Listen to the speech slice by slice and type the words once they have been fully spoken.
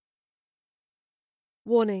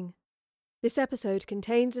Warning. This episode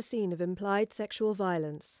contains a scene of implied sexual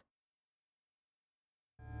violence.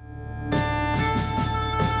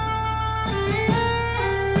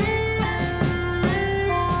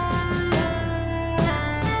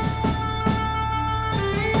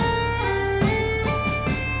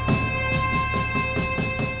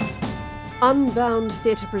 Unbound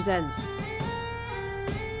Theatre presents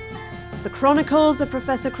The Chronicles of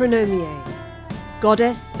Professor Chronomier,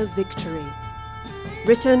 Goddess of Victory.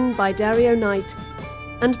 Written by Dario Knight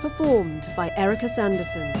and performed by Erica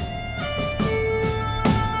Sanderson.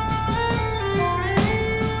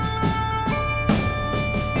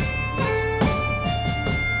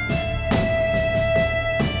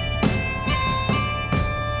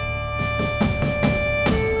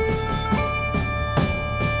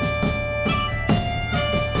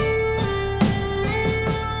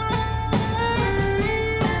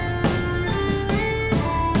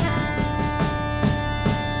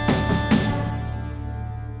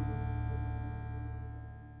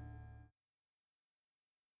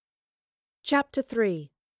 Chapter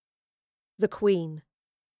 3. The Queen.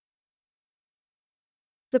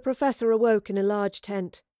 The professor awoke in a large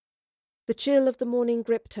tent. The chill of the morning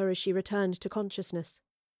gripped her as she returned to consciousness.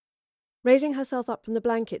 Raising herself up from the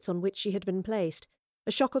blankets on which she had been placed,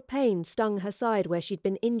 a shock of pain stung her side where she'd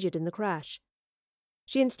been injured in the crash.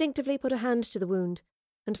 She instinctively put a hand to the wound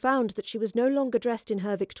and found that she was no longer dressed in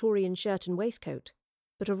her Victorian shirt and waistcoat,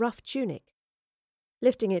 but a rough tunic.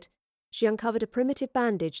 Lifting it, she uncovered a primitive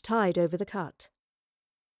bandage tied over the cut.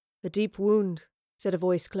 "A deep wound," said a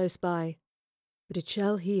voice close by, "but it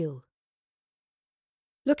shall heal."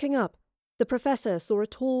 Looking up, the professor saw a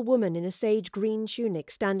tall woman in a sage-green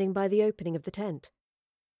tunic standing by the opening of the tent.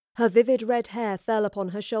 Her vivid red hair fell upon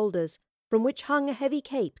her shoulders, from which hung a heavy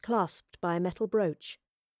cape clasped by a metal brooch.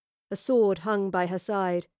 A sword hung by her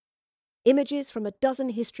side. Images from a dozen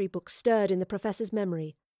history books stirred in the professor's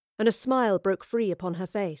memory, and a smile broke free upon her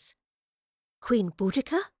face. "Queen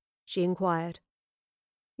Boudica?" she inquired.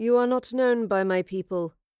 "You are not known by my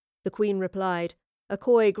people," the queen replied, a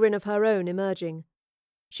coy grin of her own emerging.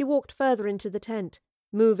 She walked further into the tent,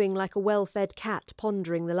 moving like a well-fed cat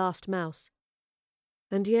pondering the last mouse.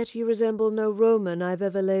 "And yet you resemble no Roman I've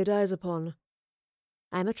ever laid eyes upon."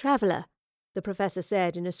 "I'm a traveller," the professor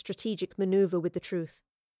said in a strategic manoeuvre with the truth.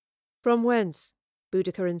 "From whence?"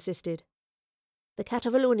 Boudica insisted. "The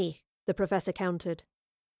Catavaluni," the professor countered.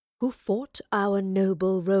 "Who fought our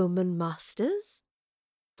noble Roman masters?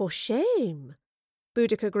 For shame!"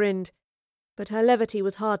 Boudica grinned, but her levity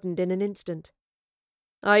was hardened in an instant.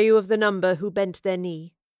 "Are you of the number who bent their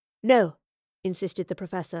knee?" "No," insisted the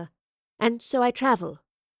professor, "and so I travel,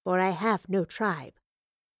 for I have no tribe."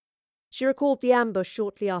 She recalled the ambush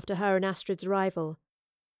shortly after her and Astrid's arrival.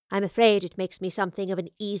 "I'm afraid it makes me something of an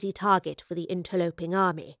easy target for the interloping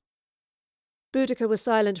army." Boudica was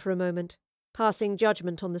silent for a moment, passing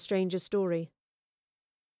judgment on the stranger's story.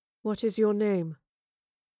 "What is your name?"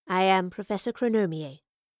 "I am Professor Chronomier."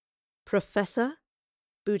 "Professor?"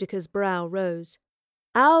 Boudica's brow rose.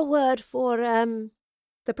 "Our word for,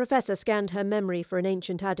 The professor scanned her memory for an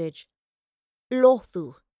ancient adage.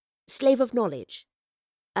 "Lothu, slave of knowledge.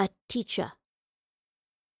 A teacher."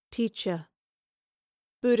 "Teacher."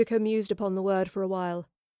 Boudica mused upon the word for a while,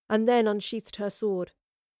 and then unsheathed her sword.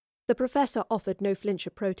 The professor offered no flinch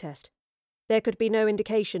of protest. There could be no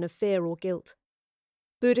indication of fear or guilt.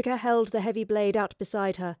 Boudica held the heavy blade out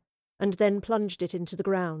beside her, and then plunged it into the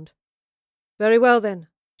ground. "Very well, then,"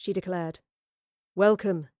 she declared.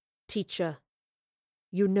 "Welcome, teacher.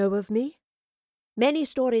 You know of me?" "Many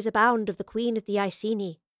stories abound of the Queen of the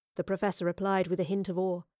Iceni," the professor replied with a hint of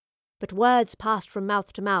awe. "But words passed from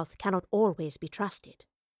mouth to mouth cannot always be trusted."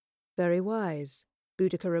 "Very wise,"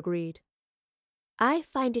 Boudica agreed. "I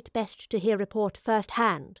find it best to hear report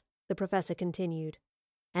first-hand," the professor continued,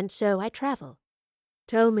 "and so I travel."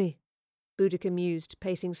 "Tell me," Boudica mused,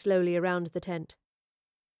 pacing slowly around the tent.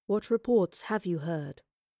 "What reports have you heard?"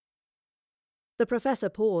 The professor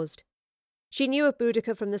paused. She knew of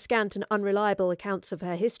Boudica from the scant and unreliable accounts of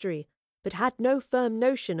her history, but had no firm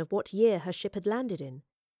notion of what year her ship had landed in.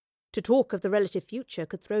 To talk of the relative future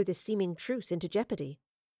could throw this seeming truce into jeopardy.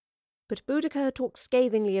 But Boudica had talked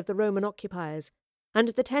scathingly of the Roman occupiers, and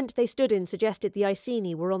the tent they stood in suggested the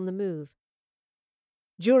Iceni were on the move.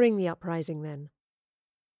 "During the uprising, then?"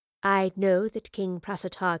 "I know that King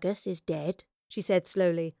Prasutagus is dead," she said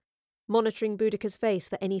slowly, monitoring Boudica's face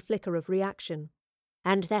for any flicker of reaction,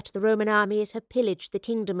 "and that the Roman armies have pillaged the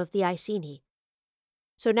kingdom of the Iceni.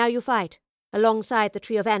 So now you fight, alongside the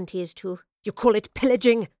Triovantes to—" "You call it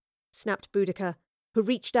pillaging!" snapped Boudica, who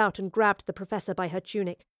reached out and grabbed the professor by her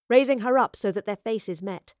tunic, raising her up so that their faces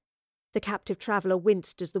met. The captive traveller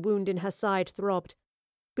winced as the wound in her side throbbed.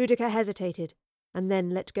 Boudica hesitated, and then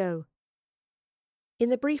let go. In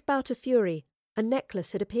the brief bout of fury, a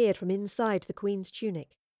necklace had appeared from inside the Queen's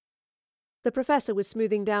tunic. The Professor was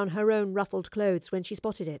smoothing down her own ruffled clothes when she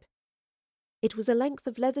spotted it. It was a length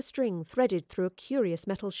of leather string threaded through a curious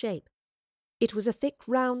metal shape. It was a thick,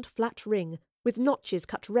 round, flat ring, with notches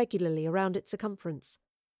cut regularly around its circumference.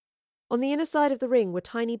 On the inner side of the ring were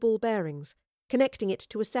tiny ball bearings, connecting it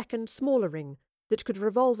to a second, smaller ring that could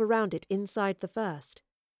revolve around it inside the first.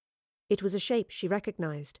 It was a shape she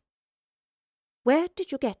recognised. "Where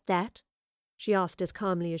did you get that?" she asked as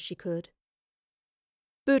calmly as she could.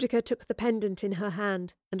 Boudica took the pendant in her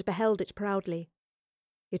hand and beheld it proudly.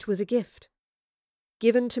 It was a gift,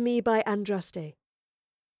 given to me by Andraste.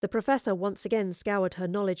 The Professor once again scoured her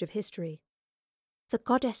knowledge of history. "The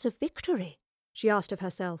goddess of victory?" she asked of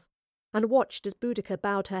herself, and watched as Boudica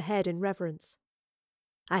bowed her head in reverence.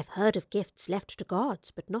 "I've heard of gifts left to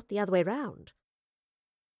gods, but not the other way round."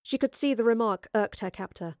 She could see the remark irked her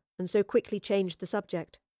captor, and so quickly changed the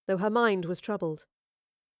subject, though her mind was troubled.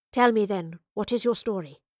 "Tell me then, what is your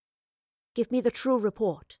story? Give me the true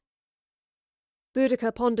report."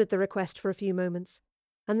 Boudica pondered the request for a few moments,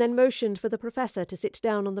 and then motioned for the Professor to sit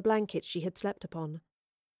down on the blankets she had slept upon.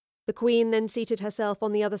 The Queen then seated herself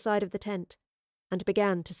on the other side of the tent, and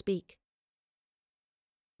began to speak.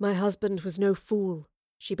 "My husband was no fool,"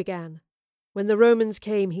 she began. "When the Romans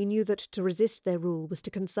came, he knew that to resist their rule was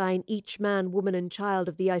to consign each man, woman, and child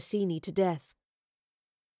of the Iceni to death.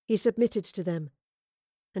 He submitted to them,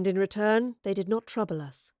 and in return they did not trouble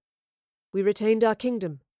us. We retained our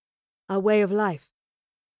kingdom, our way of life.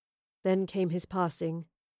 Then came his passing,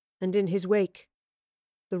 and in his wake,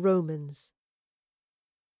 the Romans."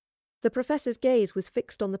 The Professor's gaze was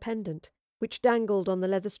fixed on the pendant, which dangled on the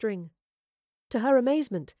leather string. To her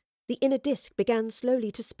amazement, the inner disc began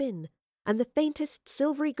slowly to spin, and the faintest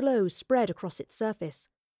silvery glow spread across its surface.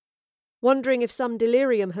 Wondering if some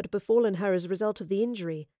delirium had befallen her as a result of the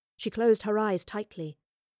injury, she closed her eyes tightly.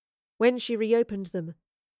 When she reopened them,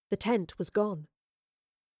 the tent was gone.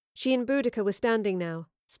 She and Boudica were standing now,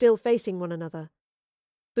 still facing one another.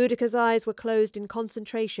 Boudica's eyes were closed in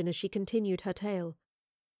concentration as she continued her tale.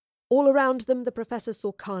 All around them the Professor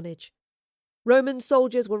saw carnage. Roman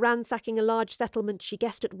soldiers were ransacking a large settlement she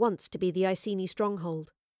guessed at once to be the Iceni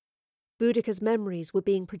stronghold. Boudica's memories were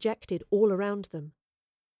being projected all around them.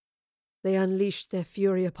 "They unleashed their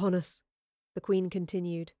fury upon us," the Queen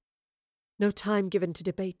continued. "No time given to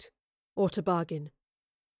debate or to bargain.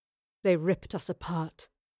 They ripped us apart."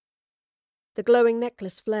 The glowing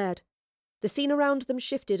necklace flared. The scene around them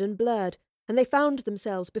shifted and blurred, and they found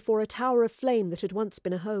themselves before a tower of flame that had once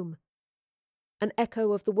been a home. An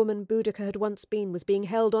echo of the woman Boudica had once been was being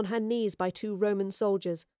held on her knees by 2 Roman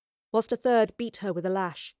soldiers, whilst a third beat her with a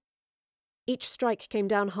lash. Each strike came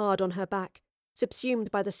down hard on her back, subsumed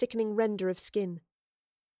by the sickening render of skin.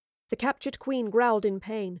 The captured queen growled in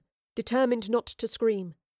pain, determined not to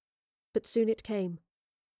scream. But soon it came,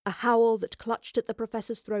 a howl that clutched at the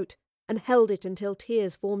Professor's throat and held it until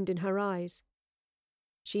tears formed in her eyes.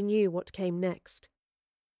 She knew what came next.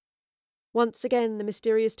 Once again the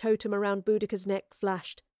mysterious totem around Boudica's neck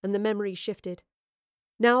flashed, and the memory shifted.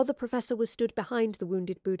 Now the Professor was stood behind the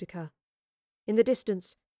wounded Boudica. In the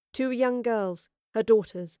distance, 2 young girls, her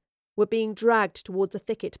daughters, were being dragged towards a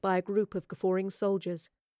thicket by a group of guffawing soldiers.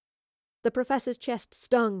 The Professor's chest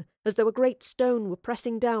stung as though a great stone were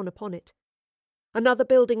pressing down upon it. Another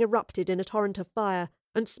building erupted in a torrent of fire,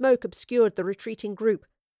 and smoke obscured the retreating group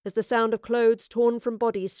as the sound of clothes torn from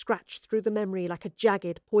bodies scratched through the memory like a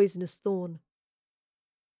jagged, poisonous thorn.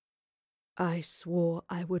 "I swore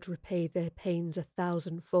I would repay their pains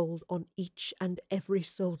 1,000-fold on each and every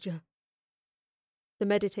soldier." The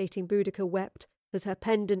meditating Boudica wept as her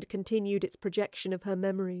pendant continued its projection of her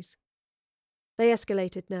memories. They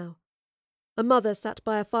escalated now. A mother sat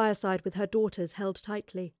by a fireside with her daughters held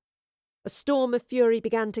tightly. A storm of fury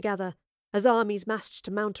began to gather as armies massed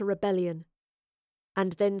to mount a rebellion.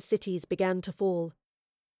 And then cities began to fall.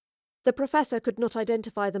 The Professor could not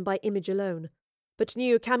identify them by image alone, but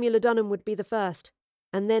knew Camulodunum would be the first,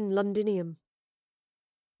 and then Londinium.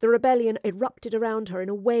 The rebellion erupted around her in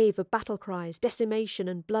a wave of battle cries, decimation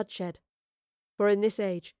and bloodshed. For in this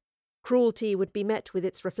age, cruelty would be met with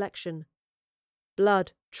its reflection.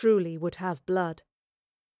 Blood truly would have blood.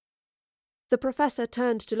 The Professor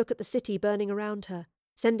turned to look at the city burning around her,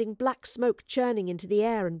 sending black smoke churning into the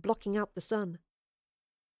air and blocking out the sun.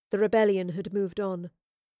 The rebellion had moved on.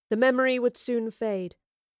 The memory would soon fade.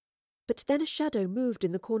 But then a shadow moved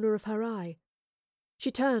in the corner of her eye.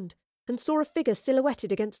 She turned and saw a figure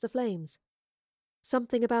silhouetted against the flames.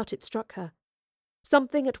 Something about it struck her.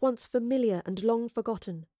 something at once familiar and long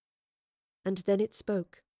forgotten. And then it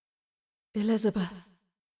spoke. Elizabeth.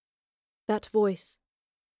 That voice.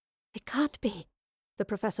 It can't be, the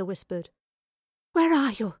professor whispered. Where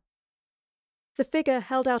are you? The figure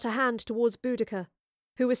held out a hand towards Boudica,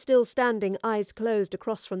 who was still standing, eyes closed,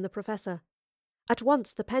 across from the professor. At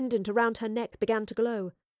once the pendant around her neck began to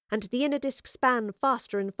glow, and the inner disc span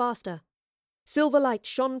faster and faster. Silver light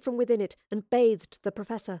shone from within it and bathed the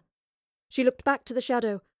professor. She looked back to the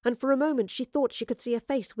shadow, and for a moment she thought she could see a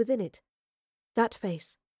face within it. That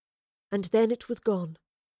face. And then it was gone.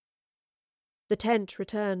 The tent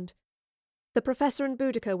returned. The professor and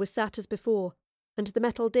Boudica were sat as before, and the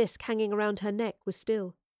metal disc hanging around her neck was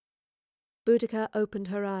still. Boudica opened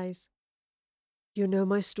her eyes. You know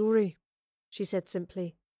my story, she said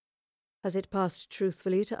simply. Has it passed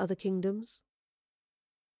truthfully to other kingdoms?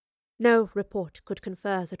 No report could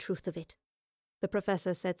confer the truth of it, the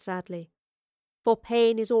professor said sadly, for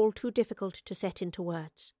pain is all too difficult to set into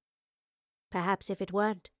words. Perhaps if it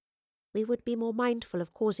weren't, we would be more mindful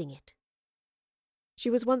of causing it. She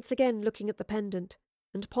was once again looking at the pendant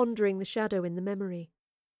and pondering the shadow in the memory.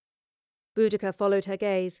 Boudica followed her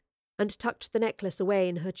gaze and tucked the necklace away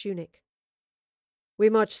in her tunic. We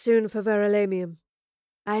march soon for Verulamium.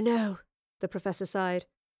 I know, the professor sighed,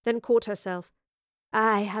 then caught herself.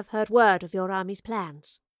 I have heard word of your army's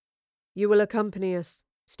plans. You will accompany us,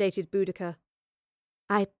 stated Boudica.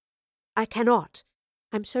 I cannot.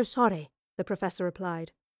 I'm so sorry, the professor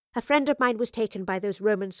replied. A friend of mine was taken by those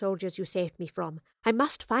Roman soldiers you saved me from. I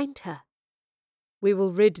must find her. We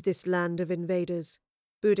will rid this land of invaders,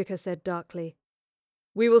 Boudica said darkly.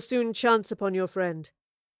 We will soon chance upon your friend.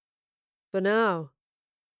 For now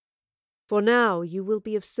you will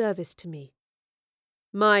be of service to me.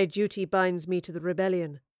 My duty binds me to the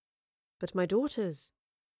rebellion. But my daughters,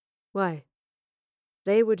 why,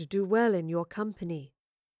 they would do well in your company,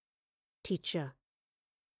 teacher.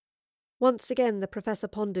 Once again the professor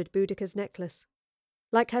pondered Boudica's necklace.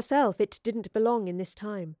 Like herself, it didn't belong in this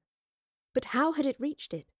time. But how had it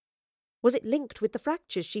reached it? Was it linked with the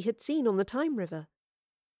fractures she had seen on the Time River?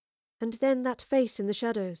 And then that face in the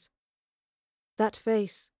shadows. That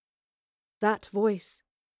face. That voice.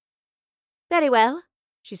 Very well,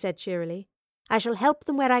 she said cheerily. I shall help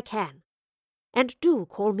them where I can. And do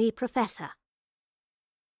call me Professor.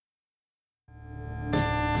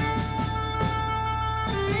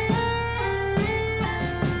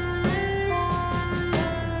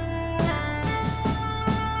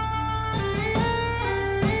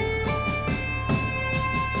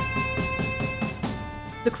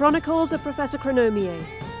 The Chronicles of Professor Chronomier,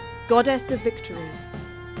 Goddess of Victory,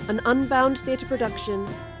 an Unbound theatre production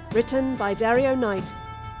written by Dario Knight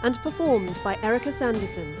and performed by Erica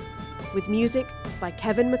Sanderson, with music by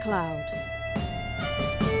Kevin MacLeod.